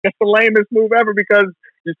It's the lamest move ever because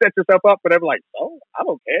you set yourself up for them. Like, oh, I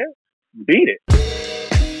don't care. Beat it.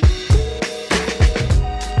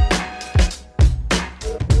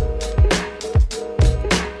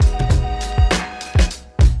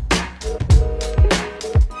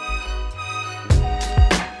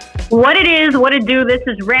 What it is, what it do. This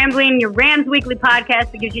is Rambling, your Rams weekly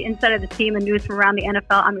podcast that gives you insight of the team and news from around the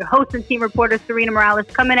NFL. I'm your host and team reporter, Serena Morales,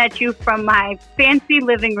 coming at you from my fancy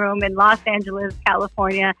living room in Los Angeles,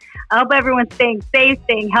 California. I hope everyone's staying safe,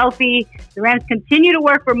 staying healthy. The Rams continue to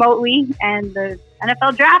work remotely, and the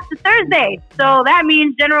NFL draft is Thursday. So that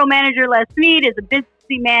means General Manager Les Snead is a busy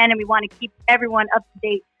man, and we want to keep everyone up to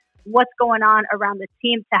date what's going on around the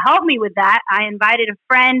team. To help me with that, I invited a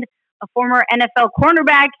friend, a former NFL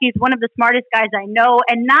cornerback. He's one of the smartest guys I know,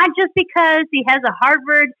 and not just because he has a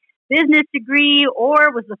Harvard business degree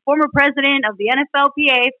or was the former president of the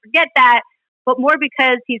NFLPA, forget that, but more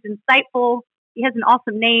because he's insightful. He has an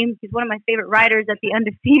awesome name. He's one of my favorite writers at The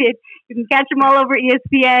Undefeated. You can catch him all over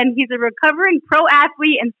ESPN. He's a recovering pro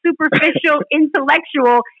athlete and superficial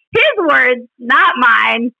intellectual. His words, not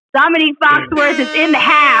mine. Dominique Foxworth is in the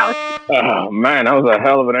house. Oh, man, that was a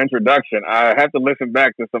hell of an introduction. I have to listen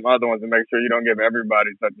back to some other ones and make sure you don't give everybody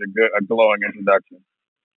such a glowing introduction.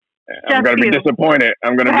 I'm going to be disappointed.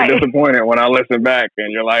 I'm going to be disappointed when I listen back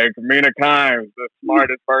and you're like, Mina Kimes, the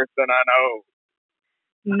smartest person I know.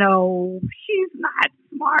 No, she's not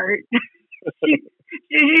smart.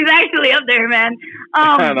 she's actually up there, man.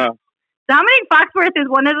 I know. Dominique Foxworth is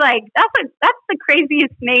one of that's the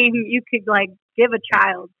craziest name you could give a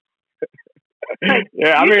child.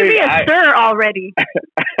 Yeah, you should be a sir already.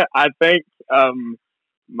 I think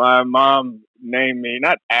my mom named me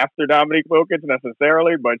not after Dominique Wilkins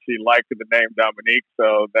necessarily, but she liked the name Dominique,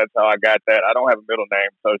 so that's how I got that. I don't have a middle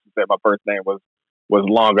name, so she said my first name was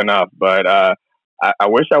long enough. But I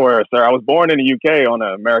wish I were a sir. I was born in the UK on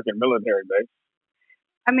an American military base.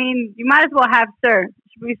 I mean, you might as well have sir. It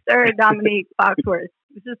should be Sir Dominique Foxworth.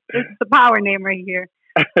 It's the power name right here.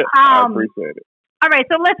 I appreciate it. All right,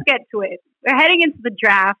 so let's get to it. We're heading into the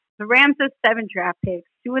draft. The Rams have 7 draft picks,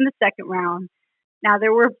 2 in the second round. Now,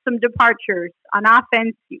 there were some departures. On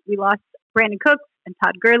offense, we lost Brandon Cooks and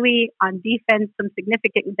Todd Gurley. On defense, some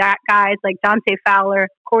significant guys like Dante Fowler,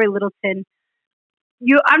 Corey Littleton.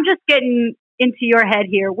 I'm just getting into your head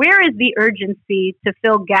here. Where is the urgency to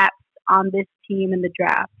fill gaps on this team in the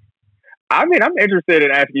draft? I mean, I'm interested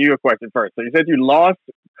in asking you a question first. So you said you lost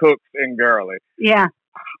Cooks and Gurley. Yeah.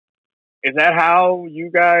 Is that how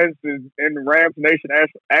you guys in Rams Nation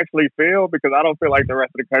actually feel? Because I don't feel like the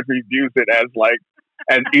rest of the country views it as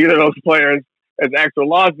either of those players as actual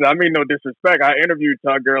losses. I mean, no disrespect. I interviewed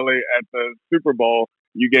Todd Gurley at the Super Bowl.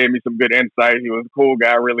 You gave me some good insight. He was a cool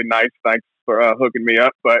guy, really nice. Thanks for hooking me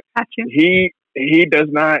up. But he does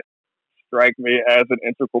not strike me as an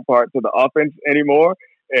integral part to the offense anymore.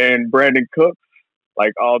 And Brandon Cooks,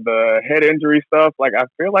 like all the head injury stuff, I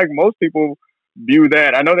feel like most people view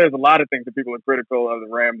that. I know there's a lot of things that people are critical of the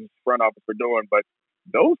Rams front office for doing, but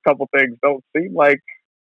those couple things don't seem like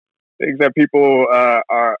things that people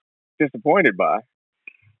are disappointed by.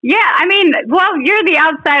 Yeah, I mean, well, you're the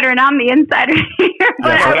outsider and I'm the insider here.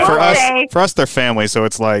 Yeah, for us, they're family, so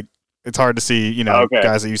it's hard to see,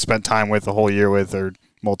 guys that you spent time with the whole year with or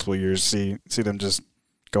multiple years, see them just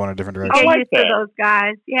go in a different direction. Get used to those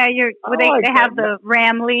guys. Yeah, they have the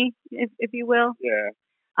Ramley, if you will. Yeah.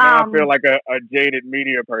 I feel like a jaded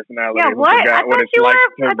media personality. Yeah, what? I thought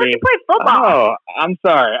you played football. Oh, I'm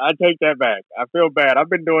sorry. I take that back. I feel bad. I've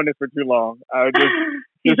been doing this for too long.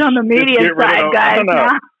 He's on the media side, guys.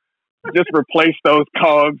 Just replace those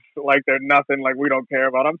cogs like they're nothing, like we don't care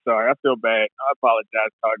about. I'm sorry. I feel bad. I apologize,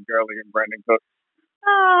 Todd Gurley and Brandon Cooks.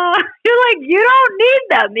 You're like, you don't need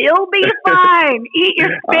them. You'll be fine. Eat your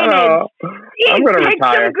spinach. Take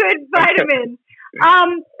some good vitamins.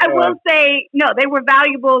 I will say, no, they were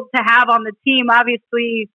valuable to have on the team.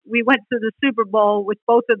 Obviously, we went to the Super Bowl with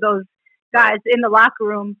both of those guys in the locker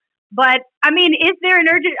room. But, I mean, is there an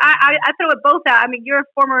urgent... I throw it both out. I mean, you're a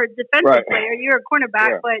former defensive player. You're a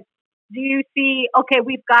cornerback. But do you see, okay,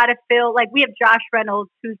 we've got to fill... we have Josh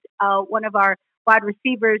Reynolds, who's one of our wide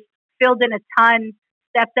receivers, filled in a ton,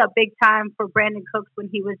 stepped up big time for Brandon Cooks when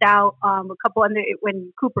he was out.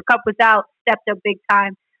 When Cooper Kupp was out, stepped up big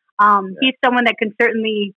time. He's someone that can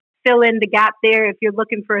certainly fill in the gap there if you're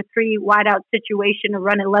looking for a 3 wideout situation to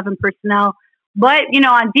run 11 personnel. But,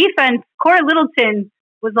 on defense, Corey Littleton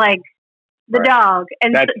was the dog.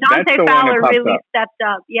 And Dante Fowler really stepped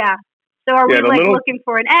up. Yeah. So are we looking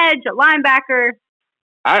for an edge, a linebacker?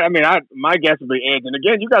 My guess would be edge. And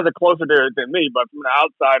again, you guys are closer there than me, but from an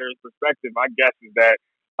outsider's perspective, my guess is that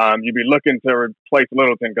You'd be looking to replace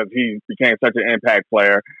Littleton because he became such an impact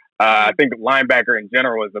player. I think linebacker in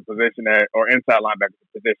general is a position or inside linebacker is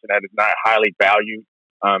a position that is not highly valued.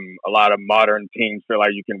 A lot of modern teams feel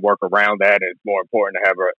like you can work around that, and it's more important to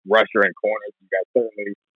have a rusher in corners. You guys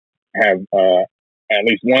certainly have at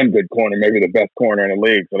least one good corner, maybe the best corner in the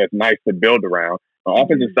league, so that's nice to build around. On the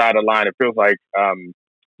offensive side of the line, it feels like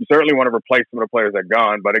you certainly want to replace some of the players that are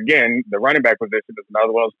gone, but again, the running back position is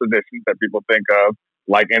another one of those positions that people think of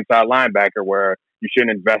like inside linebacker, where you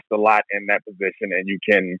shouldn't invest a lot in that position, and you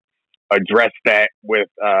can address that with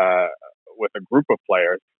a group of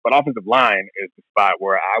players. But offensive line is the spot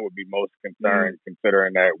where I would be most concerned,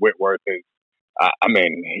 considering that Whitworth is,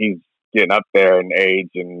 he's getting up there in age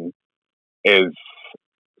and is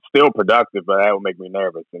still productive, but that would make me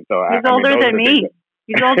nervous. And so he's older than me.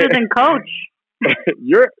 He's older than Coach.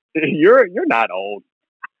 You're not old,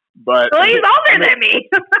 but well, he's older than me.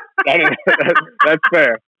 That's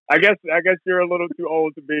fair. I guess you're a little too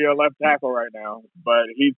old to be a left tackle right now, but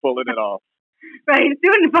he's pulling it off. Right, he's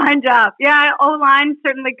doing a fine job. Yeah, O-line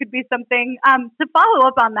certainly could be something. To follow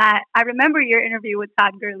up on that, I remember your interview with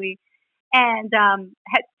Todd Gurley, and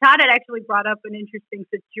Todd had actually brought up an interesting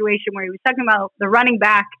situation where he was talking about the running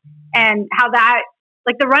back and how that,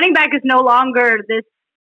 like, the running back is no longer this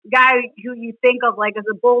guy who you think of like as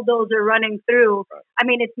a bulldozer running through. I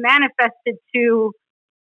mean, it's manifested to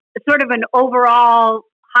sort of an overall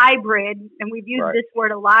hybrid, and we've used this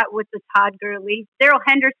word a lot with the Todd Gurley. Darrell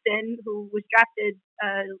Henderson, who was drafted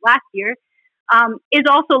last year, is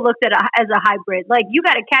also looked at as a hybrid. Like, you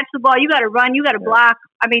got to catch the ball, you got to run, you got to block.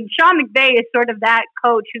 I mean, Sean McVay is sort of that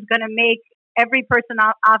coach who's going to make every person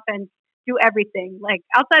on offense do everything. Like,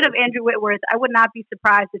 outside of Andrew Whitworth, I would not be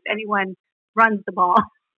surprised if anyone runs the ball.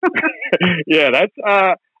 Yeah, that's.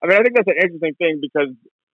 I think that's an interesting thing, because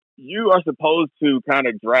you are supposed to kind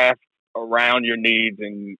of draft around your needs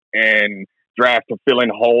and draft to fill in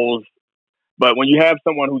holes. But when you have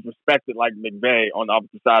someone who's respected like McVay on the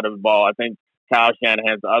opposite side of the ball, I think Kyle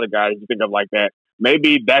Shanahan's the other guys you think of like that.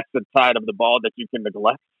 Maybe that's the side of the ball that you can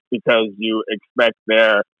neglect because you expect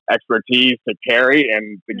their expertise to carry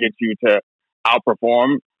and to get you to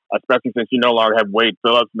outperform, especially since you no longer have Wade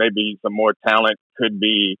Phillips. Maybe some more talent could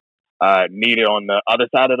be needed on the other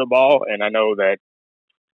side of the ball. And I know that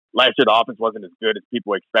last year the offense wasn't as good as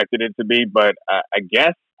people expected it to be, but I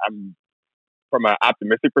guess from an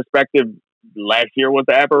optimistic perspective, last year was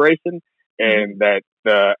the aberration, and that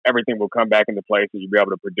everything will come back into place and you'll be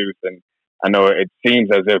able to produce. And I know it seems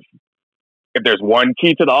as if there's one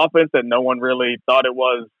key to the offense that no one really thought it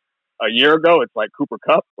was a year ago, it's like Cooper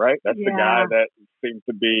Kupp, right? That's the guy that seems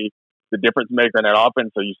to be the difference maker in that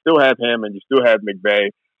offense. So you still have him and you still have McVay.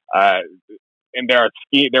 And there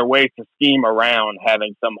are ways to scheme around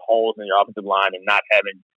having some holes in your offensive line and not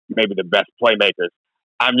having maybe the best playmakers.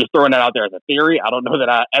 I'm just throwing that out there as a theory. I don't know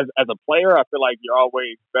that as a player, I feel like you're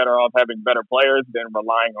always better off having better players than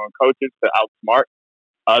relying on coaches to outsmart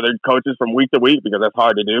other coaches from week to week, because that's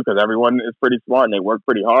hard to do because everyone is pretty smart and they work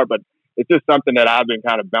pretty hard. But it's just something that I've been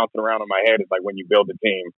kind of bouncing around in my head. It's like, when you build a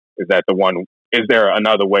team, is there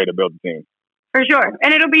another way to build a team? For sure.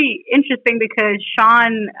 And it'll be interesting because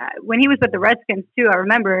Sean, when he was with the Redskins too, I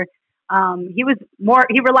remember he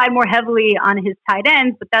relied more heavily on his tight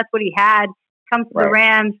ends, but that's what he had. Comes to the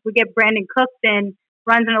Rams, we get Brandon Cooks in,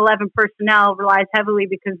 runs an 11 personnel, relies heavily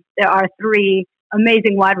because there are 3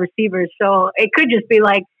 amazing wide receivers. So it could just be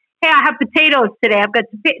like, hey, I have potatoes today. I've got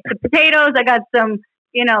some potatoes. I got some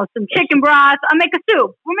chicken broth. I'll make a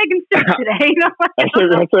soup. We're making soup today.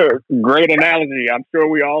 That's a great analogy. I'm sure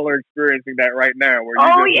we all are experiencing that right now.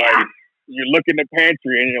 Where you look in the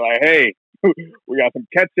pantry and you're like, hey, we got some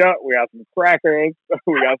ketchup, we got some crackers,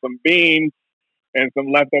 we got some beans, and some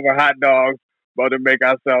leftover hot dogs. About to make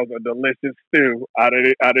ourselves a delicious stew out of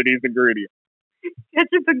these ingredients.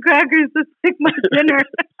 Ketchup and crackers to stick my dinner.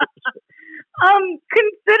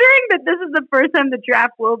 Considering that this is the first time the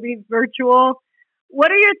draft will be virtual,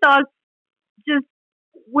 what are your thoughts?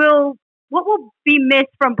 What will be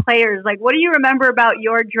missed from players? Like, what do you remember about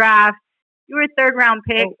your draft? You were a 3rd round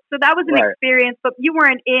pick, so that was an experience. But you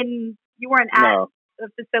weren't at the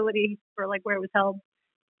facility for like where it was held.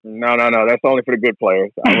 No. That's only for the good players.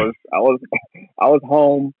 I was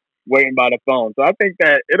home waiting by the phone. So I think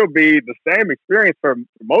that it'll be the same experience for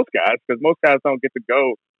most guys, because most guys don't get to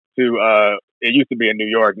go to. It used to be in New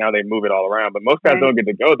York. Now they move it all around, but most guys don't get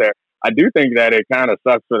to go there. I do think that it kind of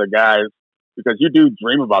sucks for the guys, because you do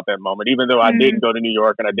dream about that moment. Even though I didn't go to New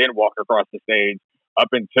York and I didn't walk across the stage up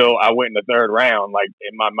until I went in the 3rd round, like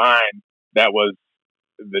in my mind, that was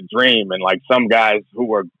the dream. And like some guys who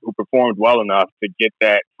performed well enough to get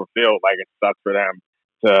that fulfilled, like it sucks for them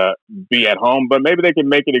to be at home. But maybe they can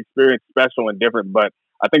make an experience special and different. But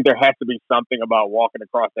I think there has to be something about walking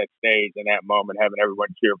across that stage in that moment, having everyone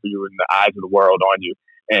cheer for you and the eyes of the world on you,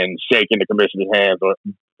 and shaking the commissioner's hands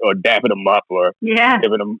or dapping them up or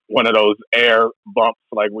giving them one of those air bumps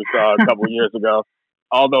like we saw a couple of years ago.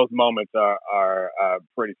 All those moments are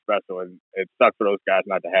pretty special, and it sucks for those guys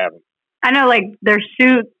not to have them. I know, like the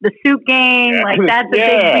suit game, like that's a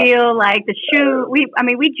big deal. Like the shoe, we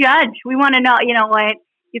judge. We want to know, you know what?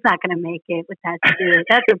 He's not going to make it with that suit.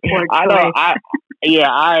 That's a poor choice.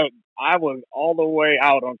 I was all the way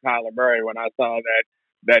out on Kyler Murray when I saw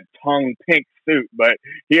that tongue pink suit, but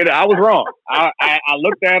I was wrong. I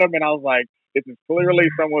looked at him and I was like, this is clearly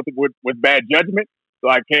someone with bad judgment, so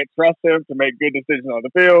I can't trust him to make good decisions on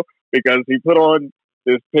the field because he put on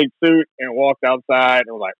this pink suit and walked outside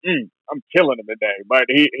and was like, I'm killing him today. But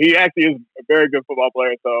he actually is a very good football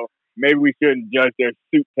player, so maybe we shouldn't judge their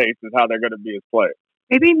suit taste as how they're going to be as players.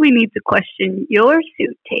 Maybe we need to question your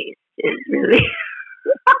suit taste. Is really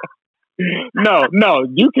No,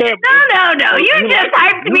 you can't. No. You just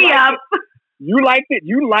hyped me up. You liked it.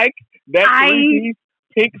 You liked that 3-piece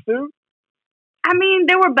pink suit. I mean,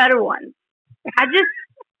 there were better ones. It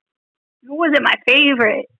wasn't my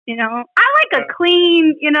favorite. You know, I like a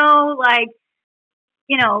clean.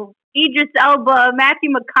 Idris Elba, Matthew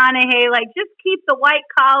McConaughey. Like, just keep the white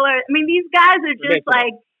collar. I mean, these guys are just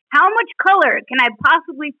like, how much color can I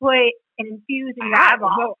possibly put and infuse in your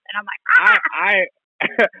eyeballs? And I'm like,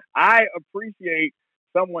 I appreciate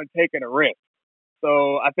someone taking a risk.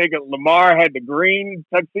 So I think Lamar had the green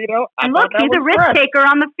tuxedo. And look, he's a risk taker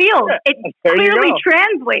on the field. It clearly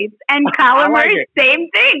translates. And Kyler Murray, same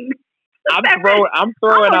thing. I'm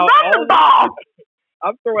throwing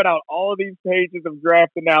out all of these pages of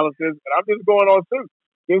draft analysis, and I'm just going on suits.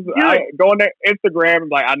 Going to Instagram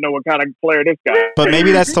and like, I know what kind of player this guy is. But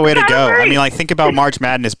maybe that's the way to go. I mean, like, think about March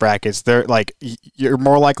Madness brackets. They're like, you're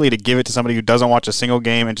more likely to give it to somebody who doesn't watch a single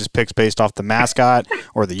game and just picks based off the mascot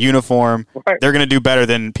or the uniform. Right. They're going to do better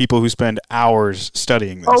than people who spend hours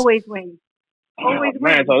studying this. Always win.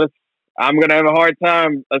 Man, so I'm going to have a hard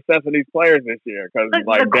time assessing these players this year because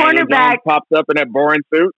like Daniel Jones popped up in that boring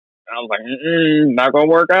suit. I was like, not going to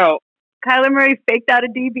work out. Kyler Murray faked out a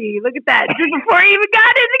DB. Look at that. Just before he even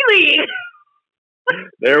got in the league.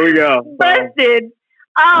 There we go. Busted.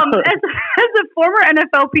 As a former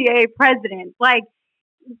NFLPA president, like,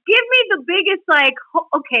 give me the biggest, like,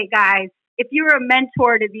 okay, guys, if you're a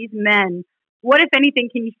mentor to these men, what, if anything,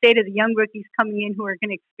 can you say to the young rookies coming in who are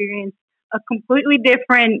going to experience a completely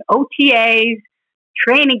different OTAs,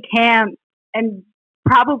 training camp, and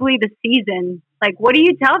probably the season? Like, what do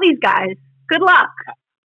you tell these guys? Good luck.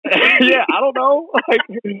 Yeah, I don't know. Like,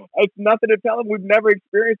 it's nothing to tell them. We've never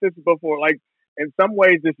experienced this before. Like, in some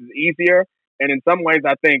ways, this is easier. And in some ways,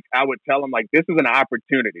 I think I would tell them, like, this is an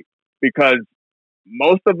opportunity. Because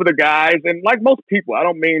most of the guys, and like most people, I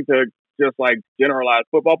don't mean to just, like, generalize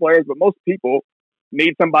football players, but most people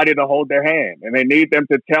need somebody to hold their hand. And they need them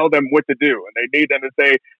to tell them what to do. And they need them to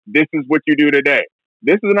say, this is what you do today.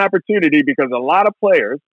 This is an opportunity because a lot of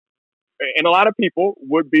players and a lot of people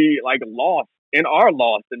would be, like, lost in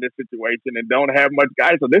this situation and don't have much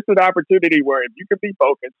guys. So this is an opportunity where if you can be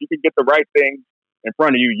focused, you can get the right things in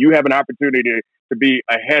front of you, you have an opportunity to be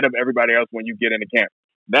ahead of everybody else when you get into camp.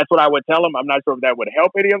 That's what I would tell them. I'm not sure if that would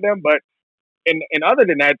help any of them, but and other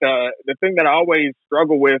than that, the thing that I always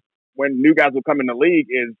struggle with when new guys will come in the league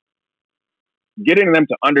is getting them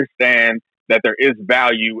to understand that there is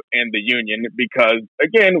value in the union because,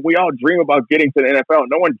 again, we all dream about getting to the NFL.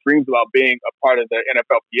 No one dreams about being a part of the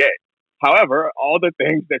NFLPA. However, all the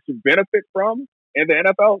things that you benefit from in the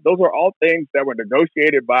NFL, those are all things that were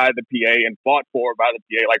negotiated by the PA and fought for by the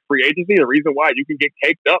PA. Like free agency, the reason why you can get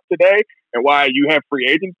caked up today and why you have free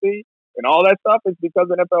agency and all that stuff is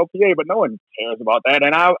because of NFLPA, but no one cares about that.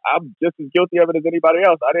 And I'm just as guilty of it as anybody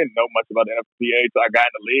else. I didn't know much about the NFLPA until I got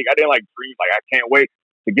in the league. I didn't dream, I can't wait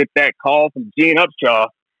to get that call from Gene Upshaw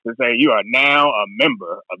to say, you are now a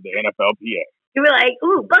member of the NFLPA. You were like,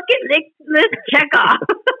 ooh, bucket list check off.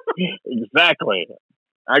 Exactly.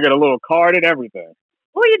 I got a little card and everything.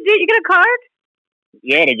 Oh, you did? You get a card?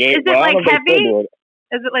 Yeah, they gave. Is it like heavy?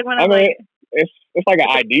 Is it like one of it's like an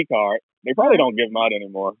ID card. They probably don't give them out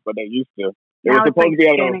anymore, but they used to. They now were supposed to be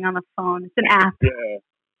able to. Scanning on the phone. It's an app.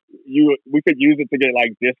 Yeah, we could use it to get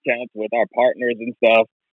like discounts with our partners and stuff.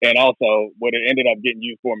 And also, what it ended up getting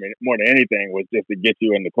used for more than anything was just to get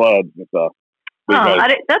you in the clubs and stuff.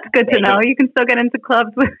 That's good to know. You can still get into clubs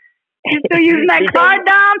with. You're still using that card,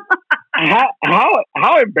 Dom?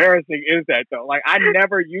 How embarrassing is that though? Like I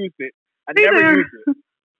never used it. I never used it.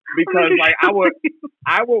 because like I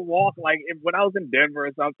would walk like when I was in Denver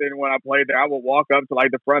or something when I played there, I would walk up to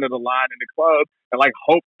like the front of the line in the club and like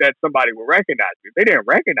hope that somebody would recognize me. If they didn't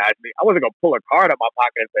recognize me, I wasn't gonna pull a card out my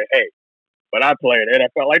pocket and say, "Hey, but I played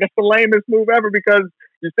NFL." Like that's the lamest move ever because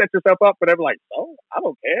you set yourself up for them. Like, oh, I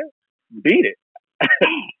don't care, beat it.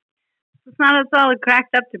 It's not all it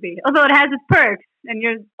cracked up to be. Although it has its perks, and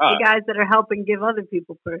you're the guys that are helping give other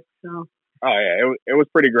people perks. So. Oh yeah, it was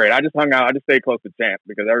pretty great. I just hung out. I just stayed close to Champ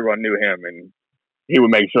because everyone knew him, and he would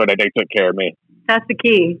make sure that they took care of me. That's the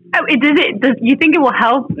key. Does you think it will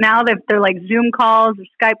help now that they're like Zoom calls or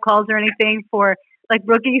Skype calls or anything for like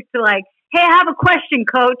rookies to like, hey, I have a question,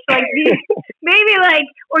 coach. Like maybe like,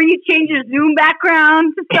 or you change your Zoom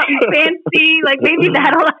background to something fancy. Like maybe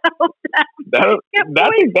that'll help them.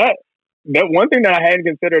 That one thing that I hadn't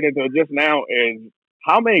considered until just now is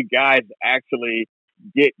how many guys actually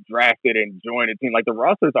get drafted and join a team. Like the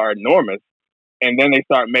rosters are enormous, and then they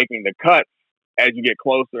start making the cuts as you get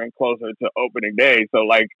closer and closer to opening day. So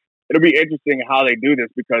like it'll be interesting how they do this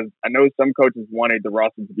because I know some coaches wanted the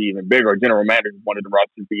roster to be even bigger, or general managers wanted the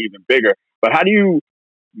roster to be even bigger. But how do you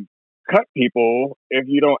cut people if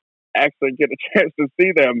you don't actually get a chance to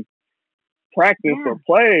see them practice or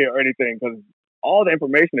play or anything? Because all the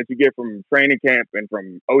information that you get from training camp and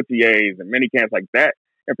from OTAs and mini camps like that,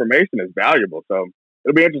 information is valuable. So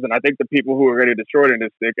it'll be interesting. I think the people who are ready to shorten this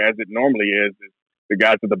stick, as it normally is the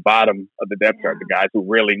guys at the bottom of the depth chart, the guys who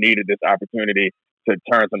really needed this opportunity to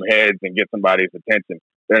turn some heads and get somebody's attention.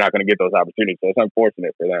 They're not going to get those opportunities. So it's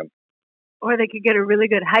unfortunate for them. Or they could get a really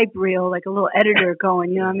good hype reel, like a little editor going,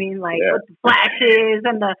 you know what I mean? Like with the flashes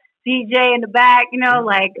and the DJ in the back, you know,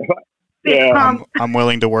 like big pump. I'm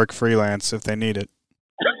willing to work freelance if they need it.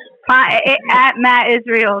 At Matt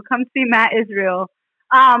Israel. Come see Matt Israel.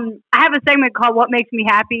 I have a segment called What Makes Me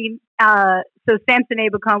Happy. So Samson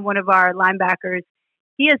Ebukam, one of our linebackers,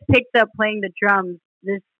 he has picked up playing the drums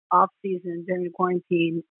this off season during the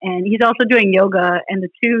quarantine, and he's also doing yoga, and the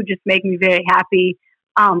two just make me very happy.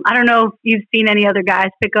 I don't know if you've seen any other guys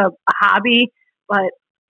pick up a hobby, but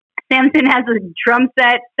Samson has a drum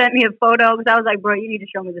set, sent me a photo because I was like, bro, you need to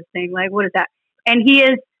show me this thing. Like, what is that? And he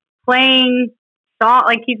is playing song,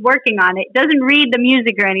 like he's working on it. Doesn't read the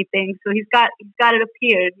music or anything, so he's got it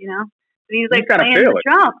appeared, you know. But he's like playing the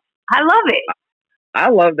drums. I love it. I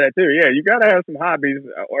love that too. Yeah, you gotta have some hobbies,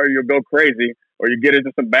 or you'll go crazy, or you get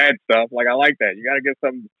into some bad stuff. Like I like that. You gotta get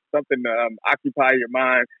something to occupy your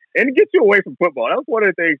mind and get you away from football. That was one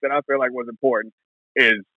of the things that I feel like was important.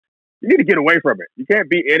 Is you need to get away from it. You can't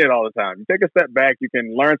be in it all the time. You take a step back. You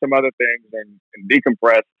can learn some other things and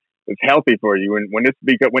decompress. It's healthy for you. And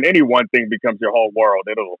when any one thing becomes your whole world,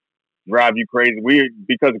 it'll drive you crazy.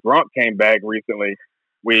 Because Gronk came back recently,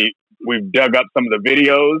 we've dug up some of the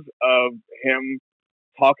videos of him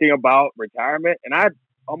talking about retirement, and I'd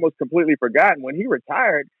almost completely forgotten when he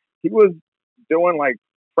retired. He was doing like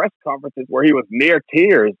press conferences where he was near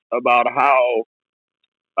tears about how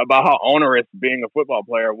onerous being a football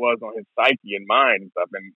player was on his psyche and mind and stuff.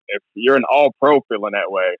 And if you're an all-pro feeling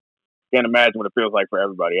that way, can't imagine what it feels like for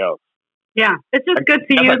everybody else. Yeah, it's just good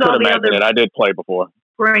to use all the other. I did play before.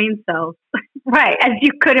 Brain cells, right? As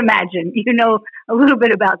you could imagine, you know a little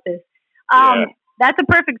bit about this. That's a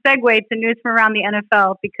perfect segue to news from around the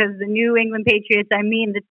NFL because the New England Patriots,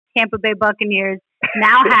 the Tampa Bay Buccaneers,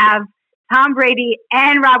 now have Tom Brady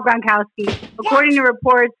and Rob Gronkowski. According to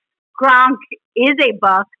reports, Gronk is a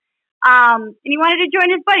Buck, and he wanted to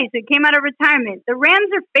join his buddies. So he came out of retirement. The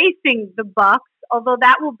Rams are facing the Bucks, although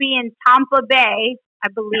that will be in Tampa Bay, I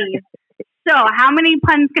believe. So how many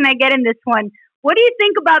puns can I get in this one? What do you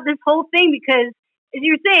think about this whole thing? Because as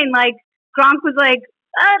you were saying, like Gronk was like,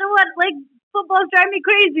 I don't want football's driving me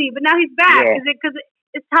crazy, but now he's back. Yeah. Is it because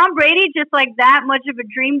is Tom Brady just like that much of a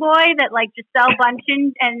dream boy that like Gisele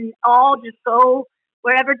Bundchen and all just go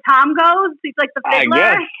wherever Tom goes? He's like the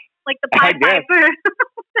fiddler, like the Pied Piper.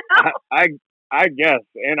 I guess,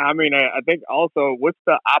 and I mean, I think also what's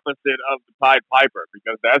the opposite of the Pied Piper,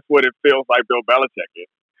 because that's what it feels like Bill Belichick is.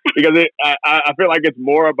 Because I feel like it's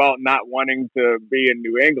more about not wanting to be in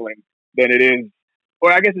New England than it is.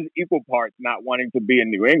 Or I guess it's equal parts not wanting to be in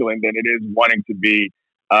New England than it is wanting to be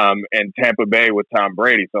in Tampa Bay with Tom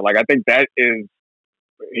Brady. So, like, I think that is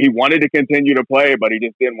 – he wanted to continue to play, but he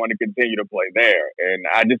just didn't want to continue to play there. And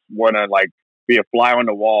I just want to, like, be a fly on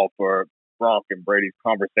the wall for Gronk and Brady's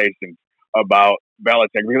conversations about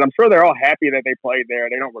Belichick. Because I'm sure they're all happy that they played there.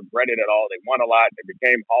 They don't regret it at all. They won a lot. They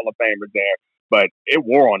became Hall of Famers there. But it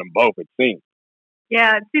wore on them both, it seems.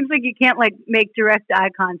 Yeah, it seems like you can't like make direct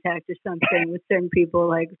eye contact or something with certain people.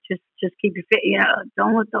 Like just keep your fit. You know,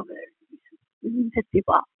 don't look over there. Piss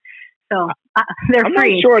people off. So they're free.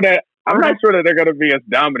 I'm not sure that I'm not sure that they're going to be as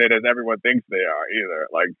dominant as everyone thinks they are either.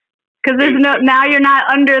 Like, because now you're not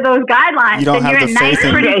under those guidelines. You don't have you're the in faith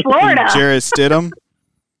nice, pretty Florida. Jarrett Stidham.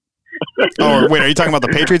 Oh wait, are you talking about the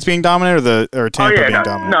Patriots being dominant or Tampa being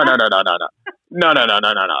dominant? No.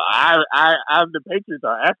 The Patriots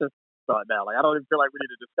are afterthought now. Like, I don't even feel like we need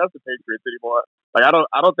to discuss the Patriots anymore. Like, I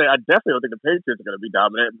definitely don't think the Patriots are going to be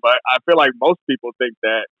dominant, but I feel like most people think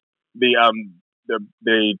that the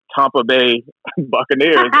Tampa Bay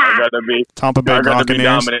Buccaneers are going to be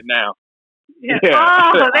dominant now. Yeah.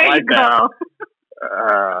 Oh, there you go.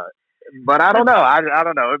 But I don't know. I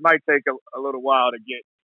don't know. It might take a little while to get,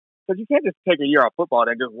 because you can't just take a year off football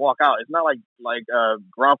and just walk out. It's not like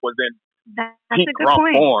Gronk was in peak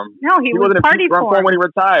Gronk form. No, he wasn't in peak Gronk form when he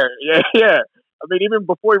retired. Yeah. I mean, even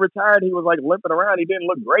before he retired, he was like limping around. He didn't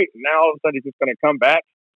look great. Now all of a sudden he's just going to come back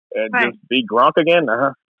and just be Gronk again.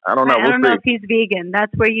 I don't know. I don't know if he's vegan.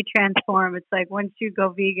 That's where you transform. It's like once you go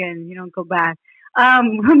vegan, you don't go back.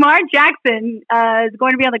 Lamar Jackson is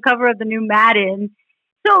going to be on the cover of the new Madden.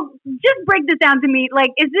 So just break this down to me.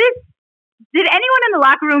 Like, did anyone in the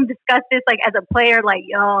locker room discuss this, like, as a player, like,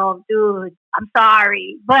 yo, dude, I'm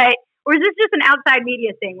sorry. Or is this just an outside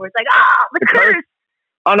media thing where it's like, the curse?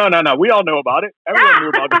 Oh, no. We all know about it. Everyone knew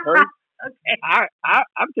about the curse. Okay.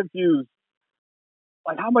 I'm confused.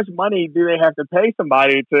 Like, how much money do they have to pay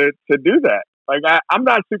somebody to do that? Like, I'm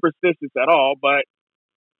not superstitious at all, but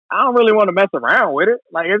I don't really want to mess around with it.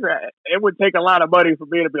 Like, it would take a lot of money for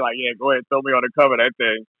me to be like, yeah, go ahead, throw me on the cover of that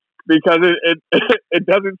thing, because it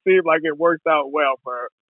doesn't seem like it works out well for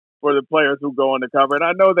the players who go on the cover. And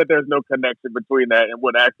I know that there's no connection between that and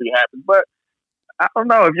what actually happens, but I don't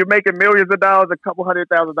know. If you're making millions of dollars, a couple $100,000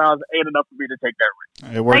 ain't enough for me to take that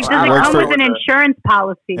risk. It works. Like, does it come with an insurance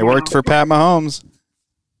policy? It worked for Pat Mahomes.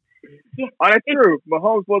 Yeah. Oh, that's true.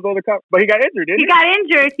 Mahomes was on the cover, but he got injured, didn't he? He got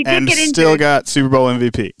injured. He did get injured. And still got Super Bowl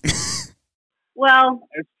MVP. Well,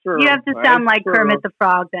 it's true. You have to sound like Kermit the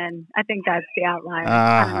Frog then. I think that's the outlier.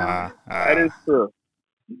 That is true.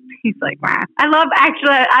 He's like, wow. I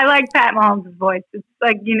like Pat Mahomes' voice. It's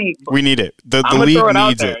like unique. We need it. The league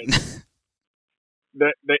needs it.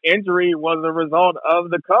 The injury was a result of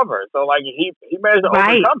the cover. So, like, he managed to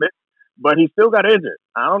overcome it, but he still got injured.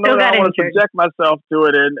 I don't know that I want to subject myself to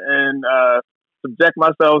it and subject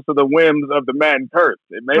myself to the whims of the Madden curse.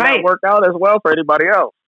 It may not work out as well for anybody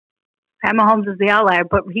else. Pat Mahomes is the outlier,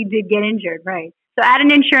 but he did get injured, right? So add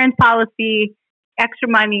an insurance policy, extra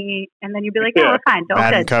money, and then you'd be like, we're fine.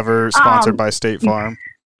 Madden cover sponsored by State Farm.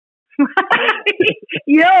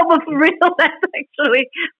 Yo, but for real, this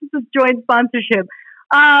is joint sponsorship.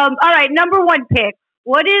 All right, number one pick.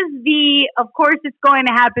 What is the, of course it's going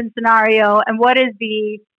to happen scenario, and what is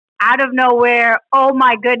the out of nowhere, oh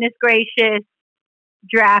my goodness gracious,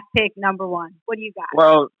 draft pick number one? What do you got?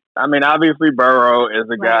 Well, I mean, obviously Burrow is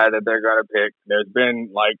the guy that they're going to pick. There's been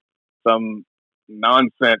like some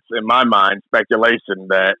nonsense in my mind, speculation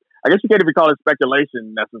that, I guess you can't even call it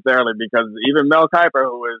speculation necessarily, because even Mel Kiper,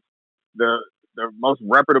 who is the most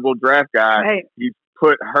reputable draft guy, he's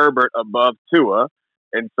put Herbert above Tua.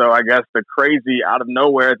 And so I guess the crazy out of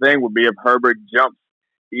nowhere thing would be if Herbert jumps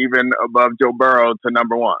even above Joe Burrow to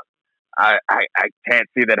number one. I can't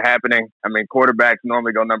see that happening. I mean, quarterbacks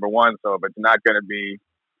normally go number one, so if it's not going to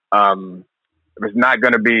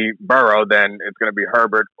be Burrow, then it's going to be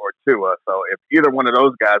Herbert or Tua. So if either one of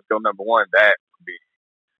those guys go number one, that would be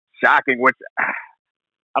shocking, which I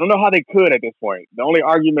don't know how they could at this point. The only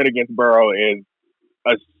argument against Burrow is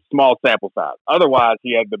a small sample size. Otherwise,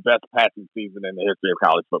 he had the best passing season in the history of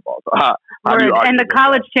college football. So how do you argue? And the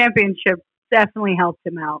college championship definitely helped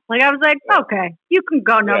him out. Like, I was like, okay, you can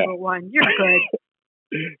go number one. You're good.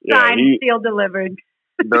 Signed, sealed, delivered.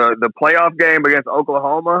 the playoff game against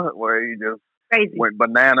Oklahoma, where he just went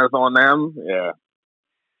bananas on them.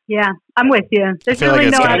 Yeah, I'm with you. There's really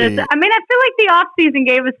no other. I mean, I feel like the off season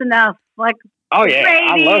gave us enough. Like,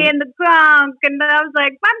 Brady and the Gronk, and I was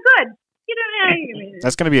like, I'm good.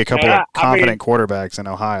 That's going to be a couple of confident quarterbacks in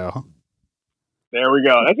Ohio. There we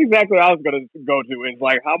go. That's exactly what I was going to go to. It's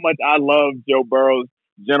like how much I love Joe Burrow's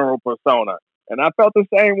general persona, and I felt the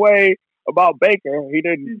same way about Baker. He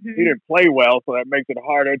didn't play well, so that makes it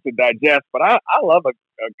harder to digest. But I love a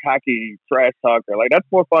cocky trash talker. Like, that's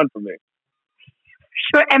more fun for me.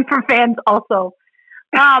 Sure, and for fans also.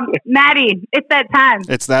 Maddie, it's that time.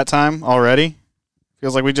 It's that time already?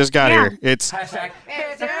 Feels like we just got here. It's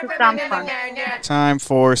time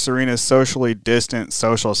for Serena's socially distant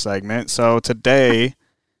social segment. So today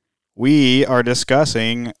we are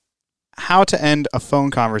discussing how to end a phone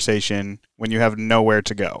conversation when you have nowhere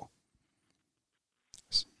to go.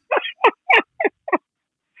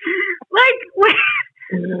 Like,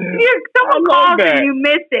 someone calls and you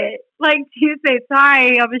miss it. like to say,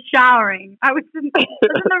 sorry, I was showering. I was in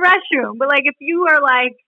the restroom. But like if you are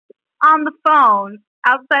like on the phone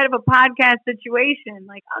outside of a podcast situation,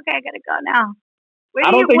 like, okay, I gotta go now.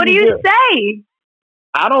 What do you say?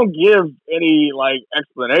 I don't give any like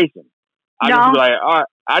explanation. I just be like, all right.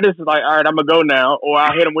 I just like, all right, I'm gonna go now, or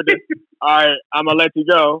I'll hit him with this. All right, I'm gonna let you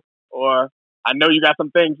go, or I know you got some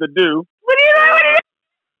things to do. What do you?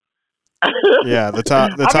 Yeah, the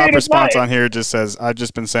top response on here just says, "I've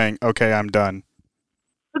just been saying, okay, I'm done."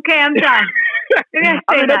 Okay, I'm done.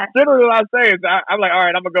 That's literally what I say. Is I'm like, all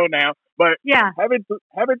right, I'm gonna go now. But yeah, having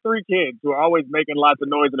 3 kids who are always making lots of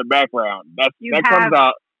noise in the background, that comes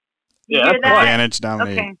out. Yeah, that's advantage down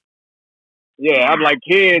me. Okay. Yeah, I'm like,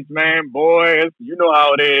 kids, man, boys, you know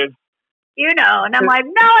how it is. You know, and I'm like,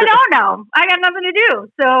 no, I don't know. I got nothing to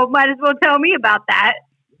do, so might as well tell me about that.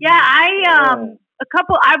 Yeah, I've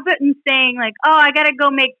been saying like, oh, I gotta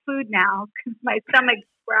go make food now because my stomach's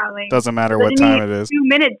growling. Doesn't matter what time it is. 2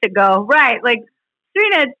 minutes ago, right? Like,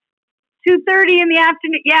 Serena, 2:30 in the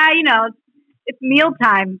afternoon. Yeah, you know, it's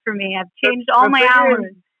mealtime for me. I've changed all my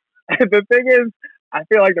hours. The thing is, I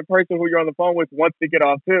feel like the person who you're on the phone with wants to get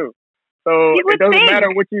off too. So it doesn't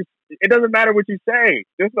matter what you say.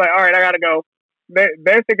 Just like, all right, I gotta go. They're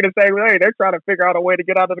thinking the same way. They're trying to figure out a way to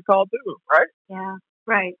get out of the call too, right? Yeah,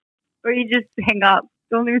 right. Or you just hang up.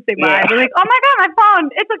 Don't even say bye. They're like, oh my god, my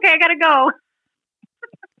phone. It's okay, I gotta go.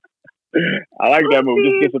 I like that move.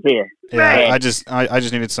 Just disappear. Yeah, right. I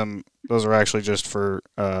just needed some. Those are actually just for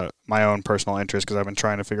my own personal interest because I've been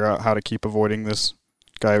trying to figure out how to keep avoiding this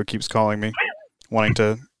guy who keeps calling me,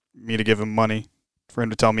 wanting me to give him money for him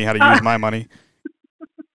to tell me how to use my money.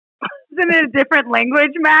 Isn't it a different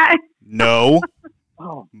language, Matt? No.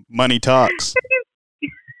 Money talks.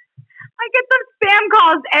 I get some spam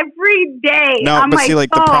calls every day. No, on but my see,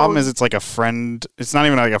 like phone. the problem is, it's like a friend. It's not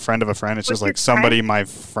even like a friend of a friend. It's just like somebody my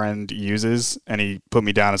friend uses, and he put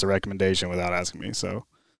me down as a recommendation without asking me. So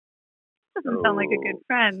doesn't sound like a good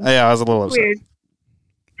friend. Yeah, I was a little upset. Weird.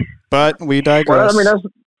 But we digress. Well, I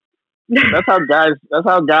mean, that's how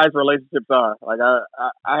guys relationships are. Like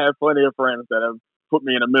I have plenty of friends that have put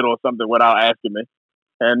me in the middle of something without asking me,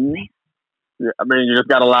 and I mean, you just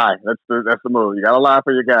gotta lie. That's the move. You gotta lie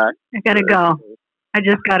for your guy. I gotta go. I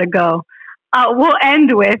just gotta go. We'll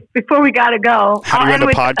end with, before we gotta go. How do you end a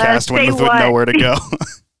podcast when you wouldn't know where to go?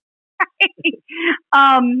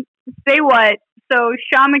 Say what? So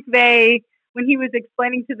Sean McVay, when he was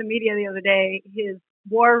explaining to the media the other day his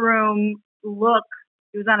war room look,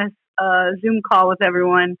 he was on a Zoom call with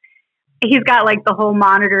everyone. He's got like the whole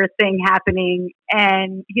monitor thing happening,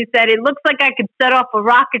 and he said, it looks like I could set off a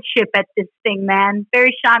rocket ship at this thing, man.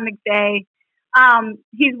 Very Sean McVay.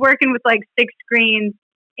 He's working with like 6 screens.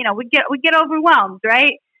 You know, we get overwhelmed,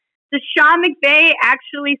 right? Does Sean McVay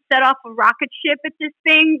actually set off a rocket ship at this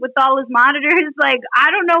thing with all his monitors? Like,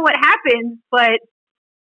 I don't know what happens, but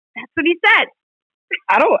that's what he said.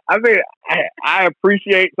 I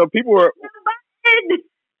appreciate, so people were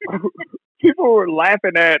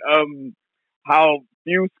laughing at how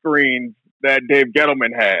few screens that Dave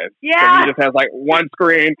Gettleman has. Yeah. So he just has like one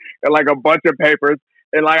screen and like a bunch of papers.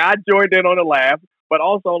 And like I joined in on the laugh, but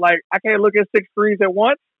also like I can't look at 6 screens at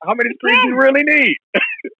once. How many screens do you really need?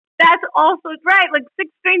 That's also right. Like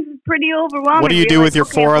 6 screens is pretty overwhelming. What do you do with your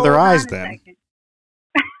 4 other eyes then?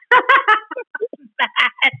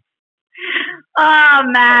 Oh,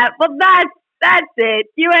 Matt. Well, that's it.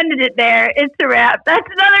 You ended it there. It's a wrap. That's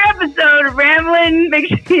another episode of Ramblin'. Make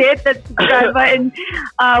sure you hit that subscribe button.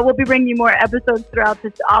 We'll be bringing you more episodes throughout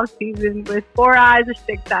this off season with 4 eyes or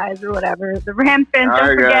 6 eyes or whatever. The Rams fans,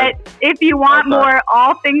 don't forget, if you want more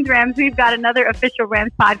all things Rams, we've got another official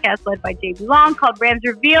Rams podcast led by JB Long called Rams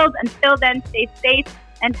Revealed. Until then, stay safe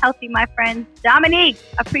and healthy, my friends. Dominique,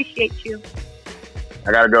 appreciate you.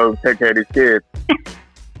 I gotta go take care of these kids.